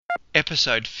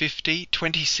Episode 50,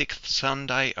 26th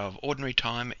Sunday of Ordinary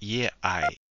Time, Year A.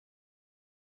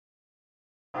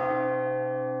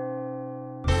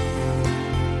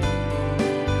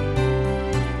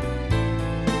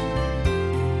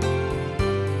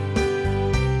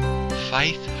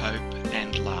 Faith, Hope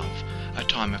and Love, a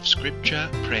time of scripture,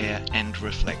 prayer and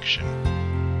reflection.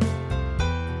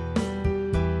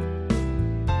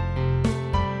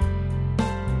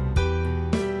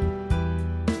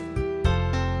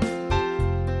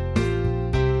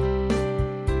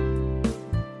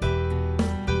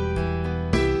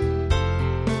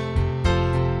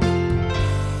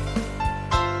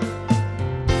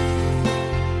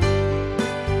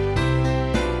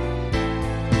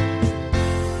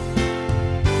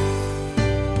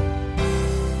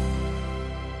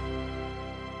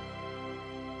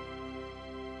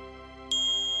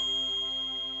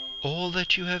 All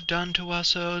that you have done to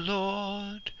us, O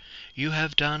Lord, you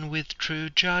have done with true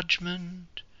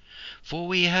judgment. For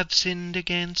we have sinned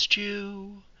against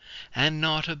you, and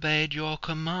not obeyed your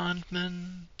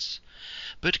commandments.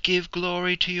 But give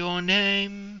glory to your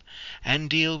name, and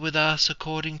deal with us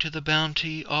according to the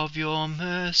bounty of your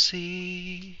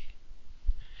mercy.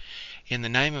 In the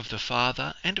name of the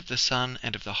Father, and of the Son,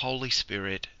 and of the Holy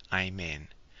Spirit. Amen.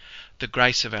 The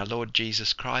grace of our Lord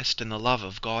Jesus Christ, and the love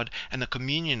of God, and the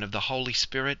communion of the Holy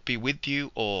Spirit be with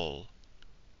you all.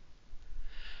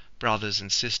 Brothers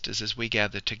and sisters, as we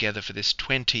gather together for this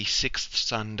 26th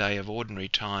Sunday of Ordinary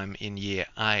Time in Year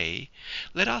A,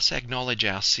 let us acknowledge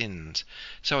our sins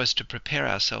so as to prepare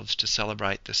ourselves to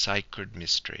celebrate the sacred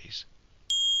mysteries.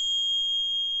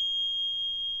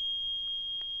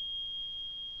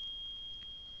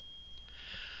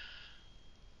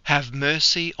 Have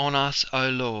mercy on us, O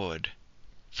Lord,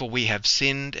 for we have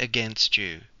sinned against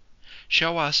you.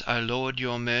 Show us, O Lord,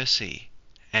 your mercy,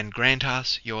 and grant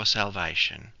us your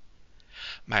salvation.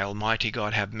 May Almighty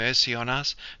God have mercy on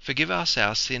us, forgive us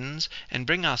our sins, and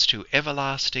bring us to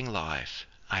everlasting life.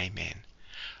 Amen.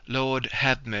 Lord,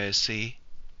 have mercy.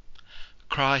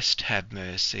 Christ, have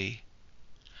mercy.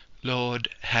 Lord,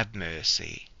 have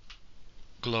mercy.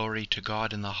 Glory to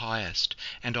God in the highest,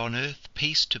 and on earth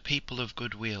peace to people of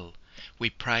good will. We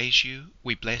praise you,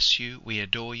 we bless you, we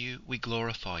adore you, we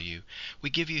glorify you. We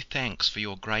give you thanks for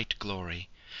your great glory.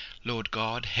 Lord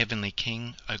God, Heavenly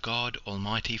King, O God,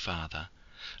 Almighty Father.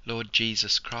 Lord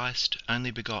Jesus Christ, only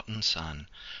begotten Son.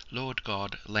 Lord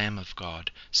God, Lamb of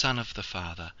God, Son of the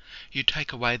Father. You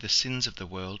take away the sins of the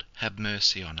world, have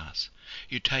mercy on us.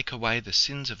 You take away the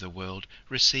sins of the world,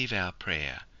 receive our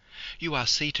prayer. You are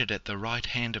seated at the right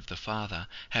hand of the Father,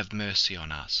 have mercy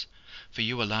on us. For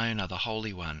you alone are the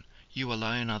Holy One, you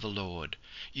alone are the Lord,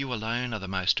 you alone are the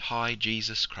Most High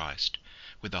Jesus Christ,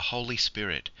 with the Holy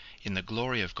Spirit, in the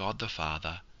glory of God the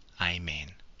Father.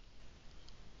 Amen.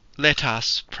 Let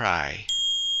us pray.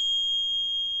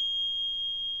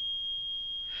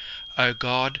 O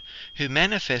God, who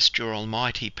manifest your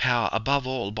almighty power above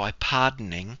all by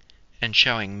pardoning and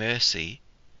showing mercy,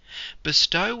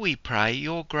 bestow, we pray,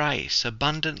 your grace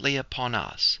abundantly upon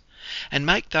us, and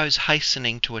make those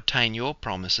hastening to attain your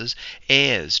promises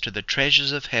heirs to the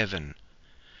treasures of heaven.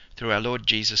 Through our Lord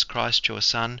Jesus Christ, your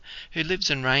Son, who lives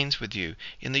and reigns with you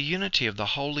in the unity of the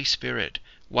Holy Spirit,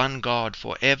 one God,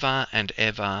 for ever and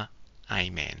ever.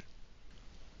 Amen.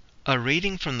 A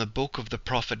reading from the book of the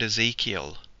prophet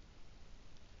Ezekiel,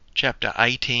 chapter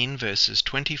 18, verses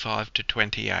 25 to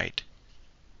 28.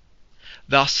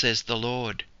 Thus says the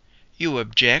Lord, you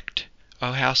object,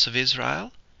 O house of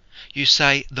Israel? You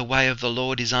say, the way of the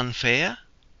Lord is unfair?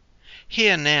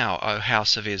 Hear now, O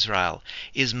house of Israel,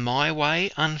 is my way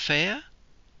unfair?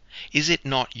 Is it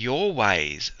not your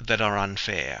ways that are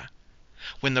unfair?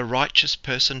 When the righteous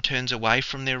person turns away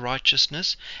from their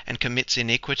righteousness and commits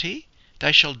iniquity,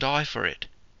 they shall die for it.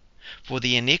 For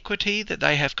the iniquity that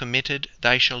they have committed,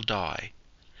 they shall die.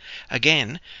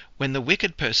 Again, when the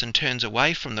wicked person turns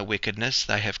away from the wickedness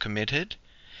they have committed,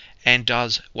 and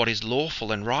does what is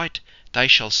lawful and right, they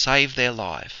shall save their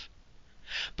life.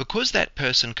 Because that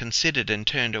person considered and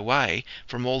turned away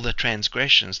from all the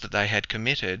transgressions that they had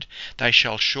committed, they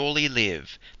shall surely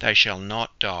live, they shall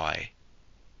not die.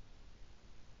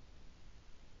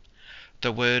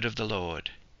 The word of the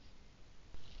Lord.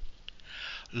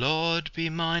 Lord, be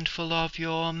mindful of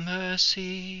your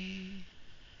mercy.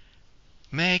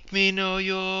 Make me know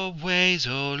your ways,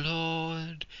 O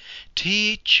Lord.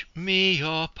 Teach me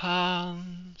your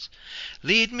paths.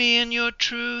 Lead me in your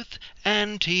truth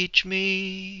and teach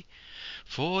me.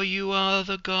 For you are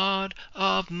the God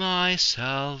of my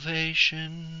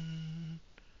salvation.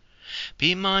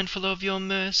 Be mindful of your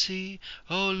mercy,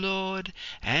 O Lord,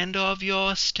 and of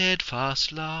your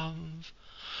steadfast love.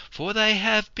 for they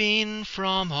have been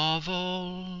from of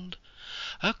old.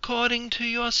 According to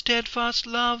your steadfast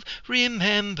love,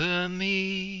 remember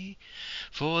me,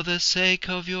 for the sake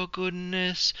of your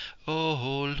goodness, O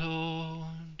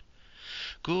Lord.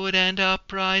 Good and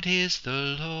upright is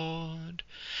the Lord.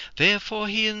 Therefore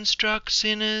he instructs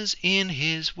sinners in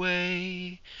his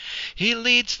way. He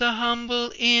leads the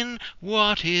humble in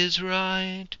what is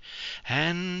right,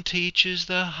 and teaches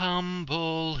the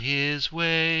humble his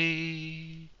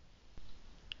way.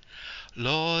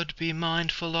 Lord, be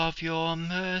mindful of your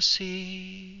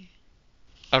mercy.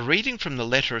 A reading from the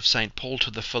letter of St. Paul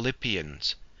to the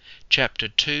Philippians, chapter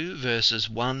 2, verses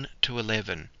 1 to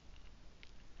 11.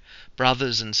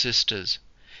 Brothers and sisters,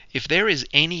 if there is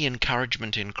any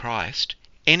encouragement in Christ,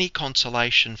 any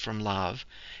consolation from love,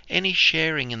 any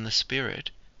sharing in the Spirit,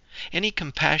 any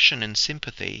compassion and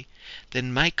sympathy,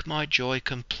 then make my joy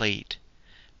complete.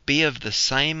 Be of the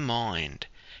same mind,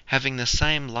 having the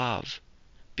same love,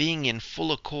 being in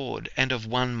full accord and of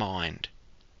one mind.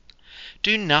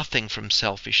 Do nothing from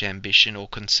selfish ambition or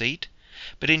conceit,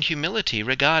 but in humility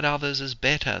regard others as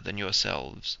better than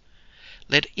yourselves.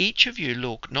 Let each of you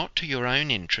look not to your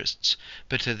own interests,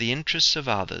 but to the interests of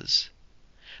others.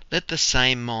 Let the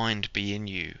same mind be in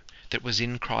you that was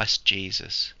in Christ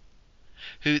Jesus,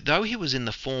 who, though he was in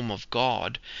the form of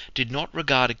God, did not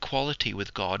regard equality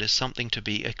with God as something to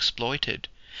be exploited,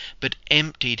 but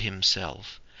emptied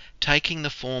himself, taking the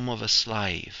form of a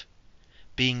slave,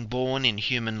 being born in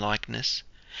human likeness,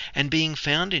 and being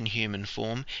found in human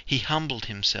form, he humbled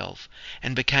himself,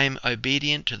 and became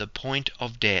obedient to the point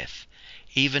of death,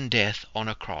 even death on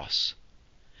a cross.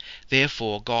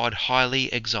 Therefore God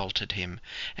highly exalted him,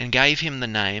 and gave him the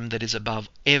name that is above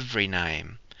every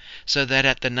name, so that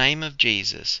at the name of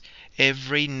Jesus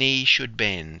every knee should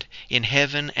bend, in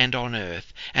heaven and on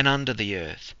earth and under the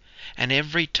earth, and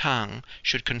every tongue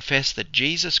should confess that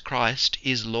Jesus Christ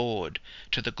is Lord,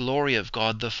 to the glory of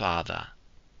God the Father.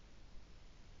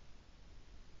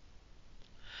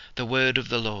 The word of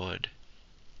the Lord.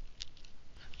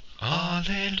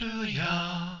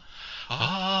 Alleluia,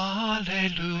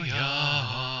 Alleluia,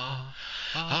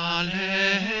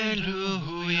 Alleluia.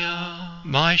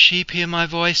 My sheep hear my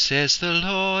voice, says the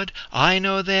Lord. I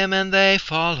know them and they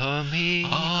follow me.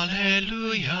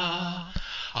 Alleluia,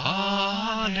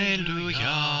 Alleluia,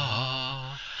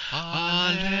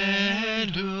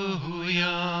 Alleluia.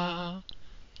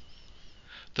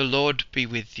 The Lord be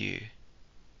with you.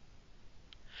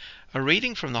 A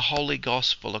reading from the Holy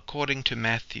Gospel according to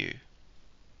Matthew,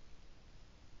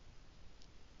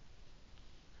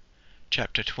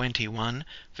 chapter 21,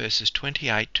 verses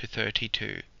 28 to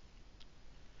 32.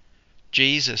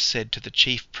 Jesus said to the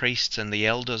chief priests and the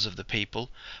elders of the people,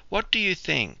 "What do you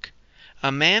think? A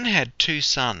man had 2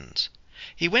 sons.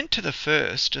 He went to the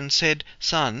first and said,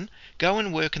 'Son, go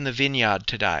and work in the vineyard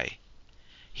today.'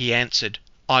 He answered,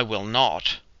 'I will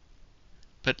not.'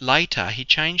 But later he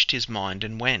changed his mind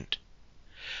and went.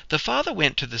 The father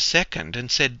went to the second and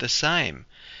said the same,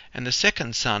 and the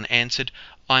second son answered,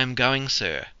 'I am going,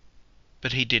 sir.'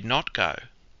 But he did not go.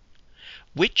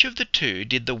 Which of the 2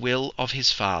 did the will of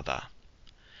his father?"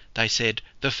 They said,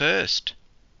 "The first."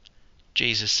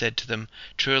 Jesus said to them,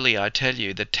 "Truly I tell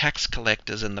you, the tax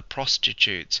collectors and the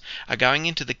prostitutes are going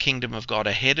into the kingdom of God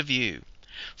ahead of you.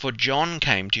 For John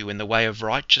came to you in the way of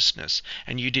righteousness,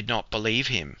 and you did not believe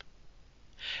him.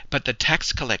 But the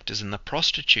tax collectors and the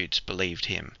prostitutes believed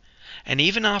him, and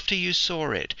even after you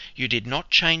saw it, you did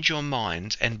not change your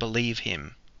minds and believe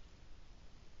him."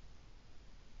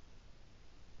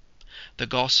 The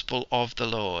Gospel of the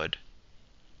Lord.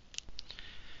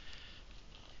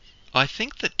 I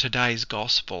think that today's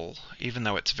Gospel, even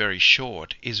though it's very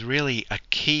short, is really a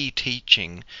key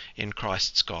teaching in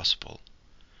Christ's Gospel.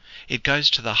 It goes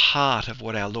to the heart of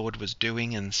what our Lord was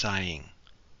doing and saying.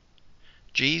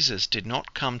 Jesus did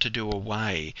not come to do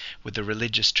away with the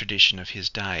religious tradition of his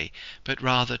day, but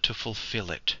rather to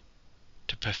fulfill it,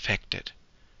 to perfect it.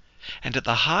 And at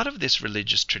the heart of this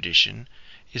religious tradition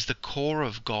is the core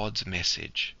of God's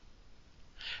message.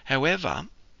 However,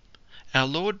 our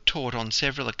Lord taught on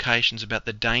several occasions about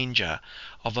the danger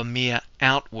of a mere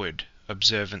outward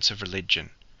observance of religion.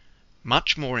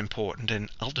 Much more important, and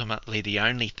ultimately the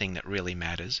only thing that really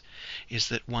matters, is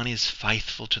that one is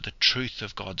faithful to the truth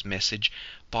of God's message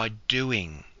by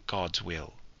doing God's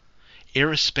will,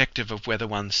 irrespective of whether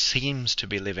one seems to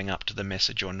be living up to the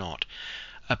message or not.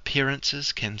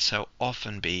 Appearances can so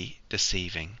often be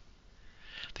deceiving.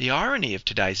 The irony of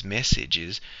today's message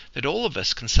is that all of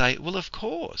us can say, "Well, of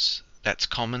course, that's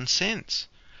common sense.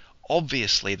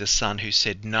 Obviously, the son who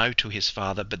said no to his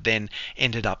father but then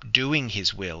ended up doing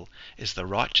his will is the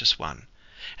righteous one.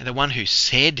 And the one who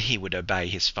said he would obey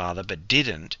his father but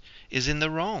didn't is in the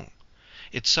wrong.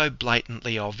 It's so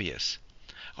blatantly obvious.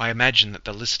 I imagine that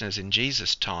the listeners in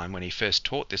Jesus' time when he first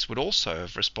taught this would also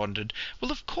have responded,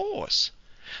 well, of course.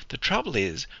 The trouble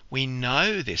is, we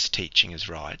know this teaching is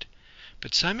right,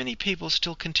 but so many people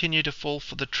still continue to fall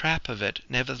for the trap of it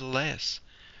nevertheless.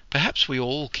 Perhaps we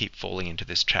all keep falling into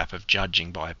this trap of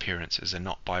judging by appearances and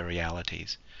not by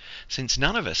realities. Since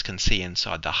none of us can see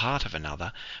inside the heart of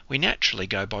another, we naturally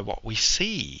go by what we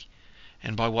see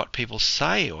and by what people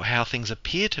say or how things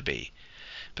appear to be.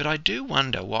 But I do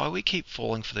wonder why we keep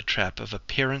falling for the trap of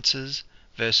appearances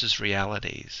versus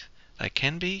realities. They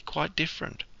can be quite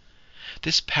different.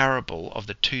 This parable of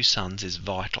the two sons is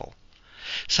vital.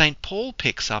 St. Paul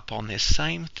picks up on this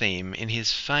same theme in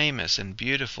his famous and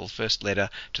beautiful first letter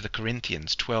to the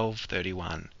Corinthians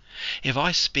 12:31. If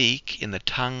I speak in the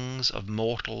tongues of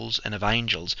mortals and of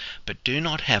angels, but do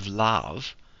not have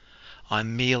love,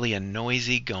 I'm merely a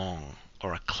noisy gong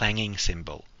or a clanging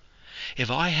cymbal. If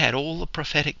I had all the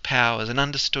prophetic powers and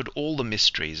understood all the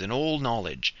mysteries and all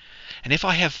knowledge, and if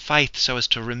I have faith so as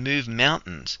to remove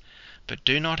mountains, but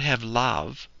do not have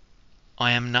love,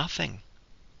 I am nothing.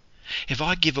 If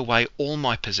I give away all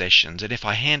my possessions, and if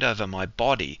I hand over my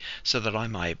body so that I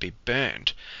may be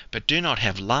burnt, but do not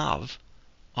have love,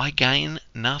 I gain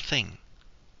nothing.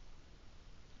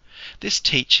 This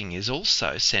teaching is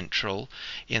also central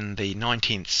in the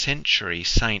 19th century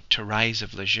Saint Therese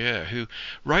of Lisieux, who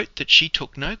wrote that she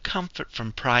took no comfort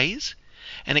from praise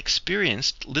and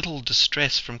experienced little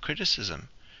distress from criticism.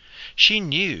 She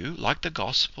knew, like the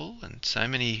Gospel and so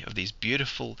many of these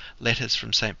beautiful letters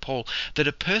from St. Paul, that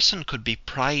a person could be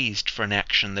praised for an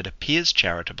action that appears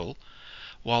charitable,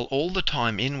 while all the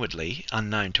time inwardly,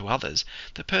 unknown to others,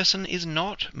 the person is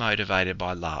not motivated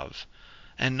by love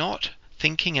and not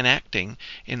thinking and acting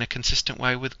in a consistent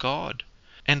way with God.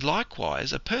 And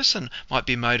likewise, a person might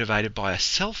be motivated by a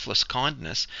selfless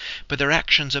kindness, but their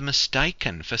actions are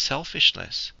mistaken for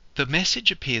selfishness. The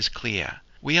message appears clear.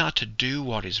 We are to do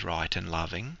what is right and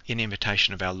loving, in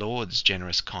imitation of our Lord's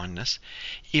generous kindness,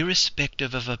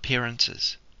 irrespective of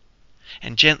appearances,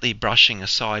 and gently brushing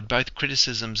aside both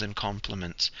criticisms and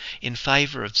compliments in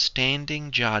favour of standing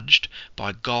judged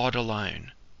by God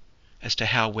alone as to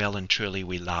how well and truly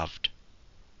we loved.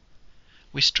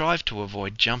 We strive to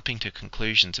avoid jumping to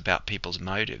conclusions about people's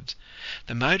motives.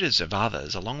 The motives of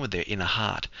others, along with their inner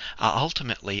heart, are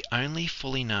ultimately only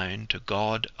fully known to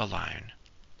God alone.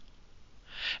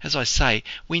 As I say,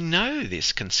 we know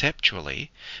this conceptually,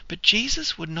 but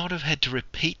Jesus would not have had to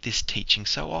repeat this teaching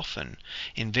so often,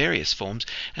 in various forms,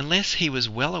 unless he was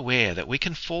well aware that we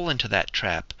can fall into that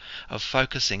trap of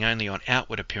focusing only on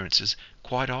outward appearances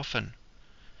quite often.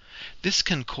 This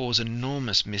can cause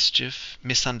enormous mischief,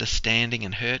 misunderstanding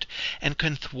and hurt, and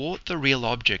can thwart the real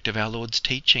object of our Lord's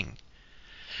teaching.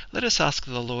 Let us ask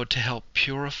the Lord to help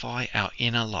purify our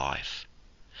inner life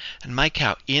and make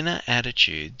our inner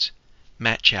attitudes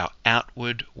match our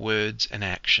outward words and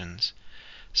actions,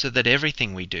 so that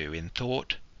everything we do in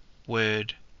thought,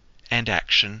 word, and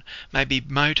action may be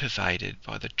motivated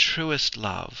by the truest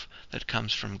love that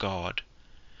comes from God,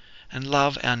 and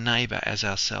love our neighbour as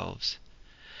ourselves.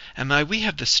 And may we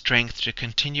have the strength to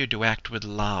continue to act with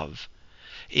love,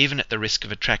 even at the risk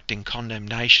of attracting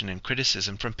condemnation and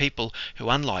criticism from people who,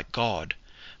 unlike God,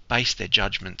 base their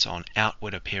judgments on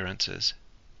outward appearances.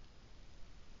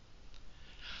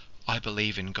 I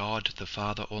believe in God the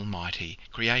Father Almighty,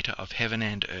 creator of heaven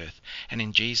and earth, and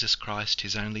in Jesus Christ,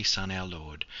 his only Son, our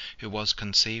Lord, who was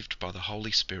conceived by the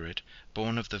Holy Spirit,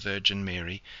 born of the Virgin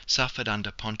Mary, suffered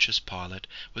under Pontius Pilate,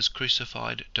 was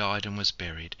crucified, died, and was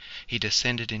buried. He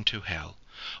descended into hell.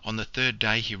 On the third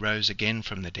day he rose again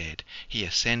from the dead. He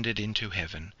ascended into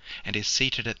heaven, and is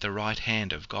seated at the right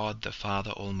hand of God the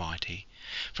Father Almighty.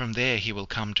 From there he will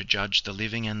come to judge the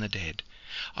living and the dead.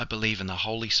 I believe in the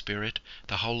Holy Spirit,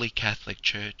 the Holy Catholic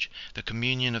Church, the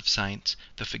communion of saints,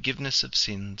 the forgiveness of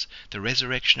sins, the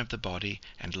resurrection of the body,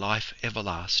 and life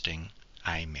everlasting.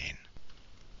 Amen.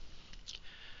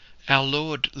 Our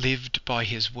Lord lived by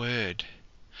his word.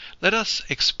 Let us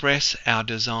express our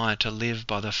desire to live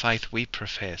by the faith we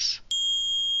profess.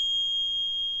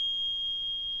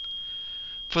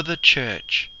 For the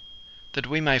Church, that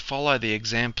we may follow the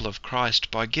example of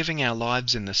Christ by giving our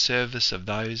lives in the service of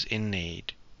those in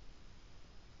need.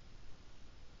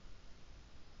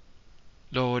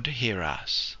 Lord, hear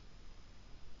us.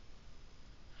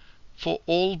 For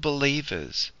all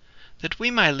believers, that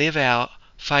we may live our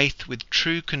faith with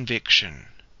true conviction.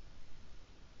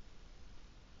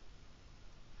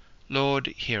 Lord,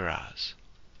 hear us.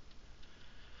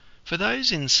 For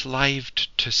those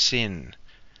enslaved to sin,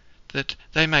 that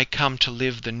they may come to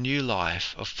live the new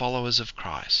life of followers of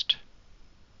Christ.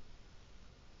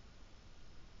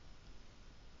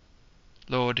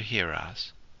 Lord, hear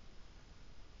us.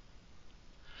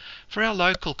 For our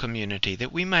local community,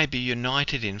 that we may be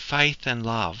united in faith and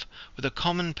love with a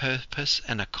common purpose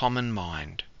and a common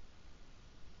mind.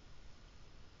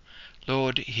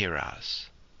 Lord, hear us.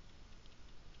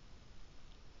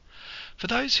 For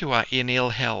those who are in ill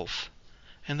health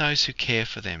and those who care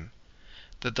for them,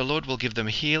 that the Lord will give them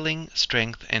healing,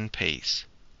 strength and peace.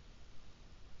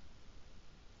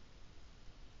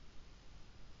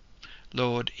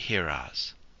 Lord, hear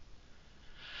us.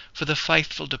 For the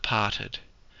faithful departed,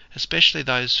 especially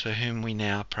those for whom we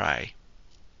now pray.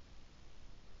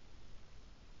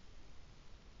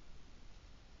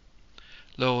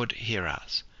 Lord, hear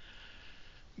us.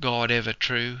 God ever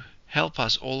true, help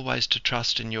us always to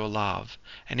trust in your love,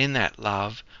 and in that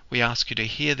love we ask you to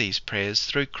hear these prayers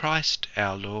through Christ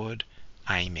our Lord.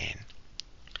 Amen.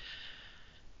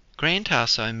 Grant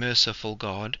us, O merciful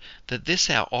God, that this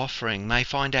our offering may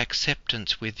find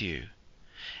acceptance with you,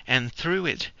 and through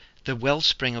it the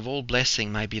wellspring of all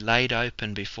blessing may be laid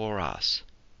open before us.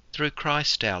 Through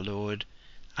Christ our Lord.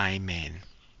 Amen.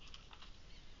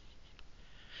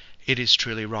 It is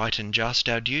truly right and just,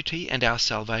 our duty and our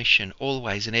salvation,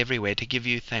 always and everywhere to give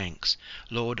you thanks,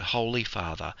 Lord, Holy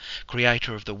Father,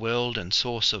 Creator of the world and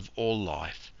source of all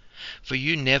life. For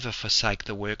you never forsake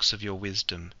the works of your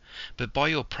wisdom, but by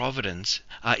your providence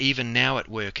are even now at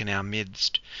work in our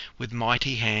midst. With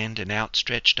mighty hand and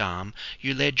outstretched arm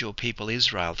you led your people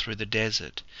Israel through the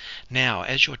desert. Now,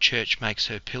 as your church makes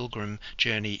her pilgrim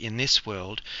journey in this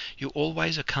world, you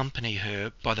always accompany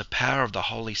her by the power of the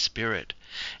Holy Spirit,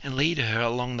 and lead her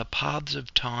along the paths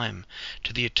of time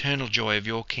to the eternal joy of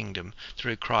your kingdom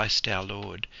through Christ our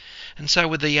Lord. And so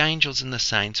with the angels and the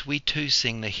saints we too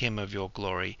sing the hymn of your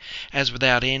glory, as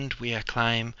without end we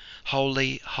acclaim,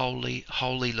 Holy, holy,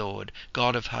 holy Lord,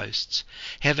 God of hosts.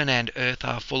 Heaven and earth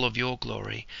are full of your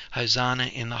glory. Hosanna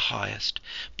in the highest.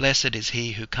 Blessed is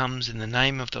he who comes in the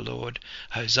name of the Lord.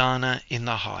 Hosanna in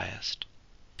the highest.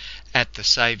 At the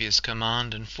Saviour's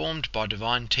command, and formed by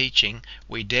divine teaching,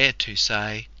 we dare to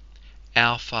say,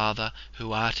 Our Father,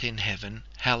 who art in heaven,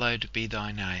 hallowed be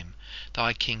thy name.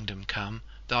 Thy kingdom come,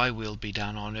 thy will be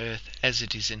done on earth as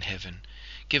it is in heaven.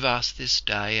 Give us this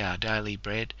day our daily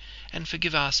bread, and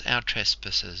forgive us our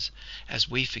trespasses, as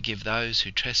we forgive those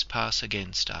who trespass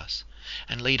against us.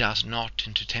 And lead us not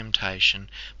into temptation,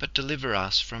 but deliver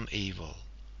us from evil.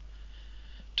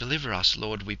 Deliver us,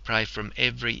 Lord, we pray, from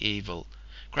every evil.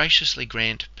 Graciously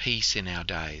grant peace in our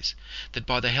days, that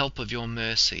by the help of your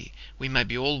mercy we may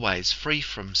be always free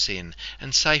from sin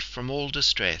and safe from all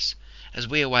distress, as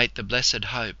we await the blessed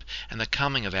hope and the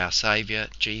coming of our Saviour,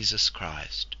 Jesus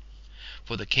Christ.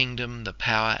 For the kingdom, the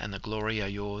power and the glory are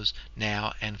yours,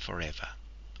 now and forever.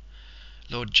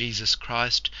 Lord Jesus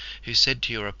Christ, who said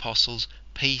to your apostles,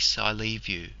 Peace I leave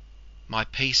you, my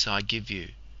peace I give you.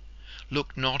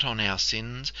 Look not on our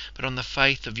sins, but on the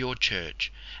faith of your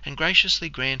church, and graciously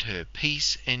grant her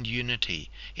peace and unity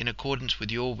in accordance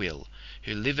with your will,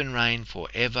 who live and reign for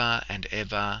ever and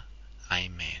ever.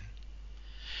 Amen.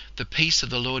 The peace of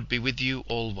the Lord be with you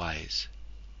always.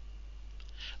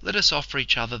 Let us offer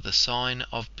each other the sign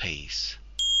of peace.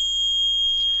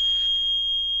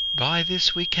 By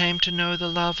this we came to know the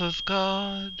love of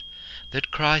God,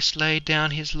 that Christ laid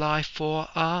down his life for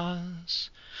us.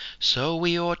 So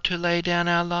we ought to lay down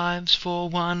our lives for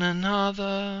one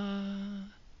another.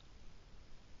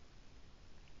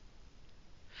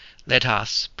 Let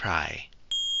us pray.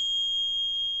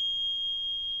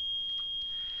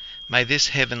 May this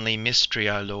heavenly mystery,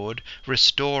 O Lord,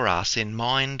 restore us in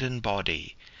mind and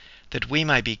body, that we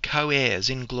may be co-heirs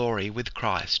in glory with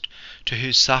Christ, to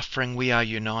whose suffering we are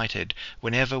united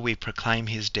whenever we proclaim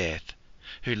his death,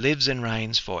 who lives and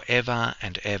reigns for ever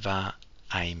and ever.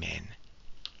 Amen.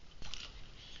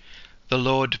 The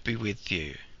Lord be with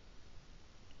you.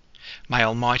 May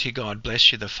Almighty God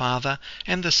bless you, the Father,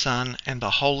 and the Son, and the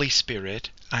Holy Spirit.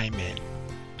 Amen.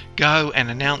 Go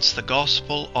and announce the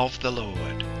gospel of the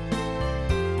Lord.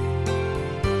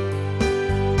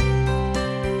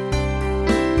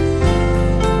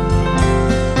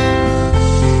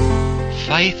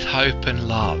 Faith, Hope and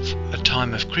Love, a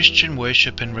time of Christian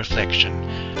worship and reflection,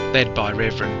 led by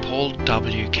Reverend Paul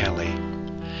W. Kelly.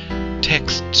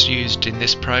 Texts used in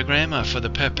this program are for the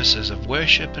purposes of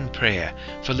worship and prayer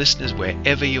for listeners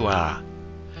wherever you are.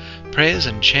 Prayers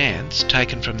and chants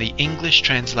taken from the English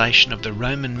translation of the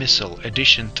Roman Missal,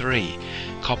 Edition 3,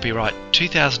 copyright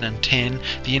 2010,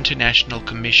 the International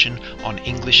Commission on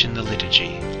English in the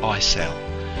Liturgy, ICEL.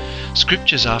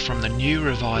 Scriptures are from the New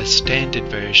Revised Standard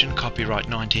Version, copyright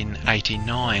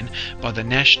 1989, by the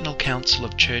National Council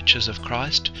of Churches of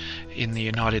Christ in the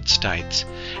United States.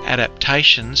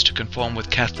 Adaptations to conform with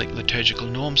Catholic liturgical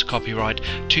norms, copyright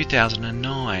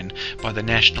 2009, by the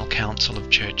National Council of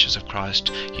Churches of Christ,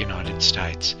 United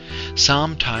States.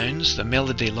 Psalm Tones, the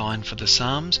melody line for the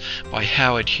Psalms, by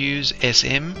Howard Hughes,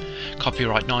 SM,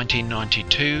 copyright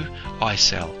 1992,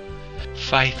 ICEL.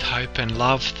 Faith, Hope and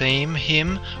Love theme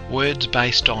hymn, words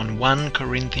based on 1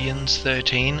 Corinthians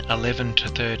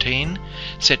 13:11-13,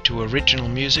 set to original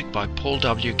music by Paul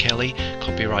W. Kelly,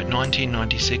 copyright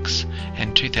 1996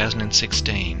 and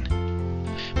 2016.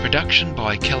 Production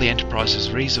by Kelly Enterprises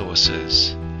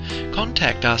Resources.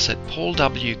 Contact us at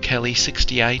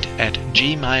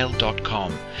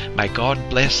paulwkelly68@gmail.com. May God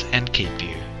bless and keep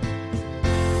you.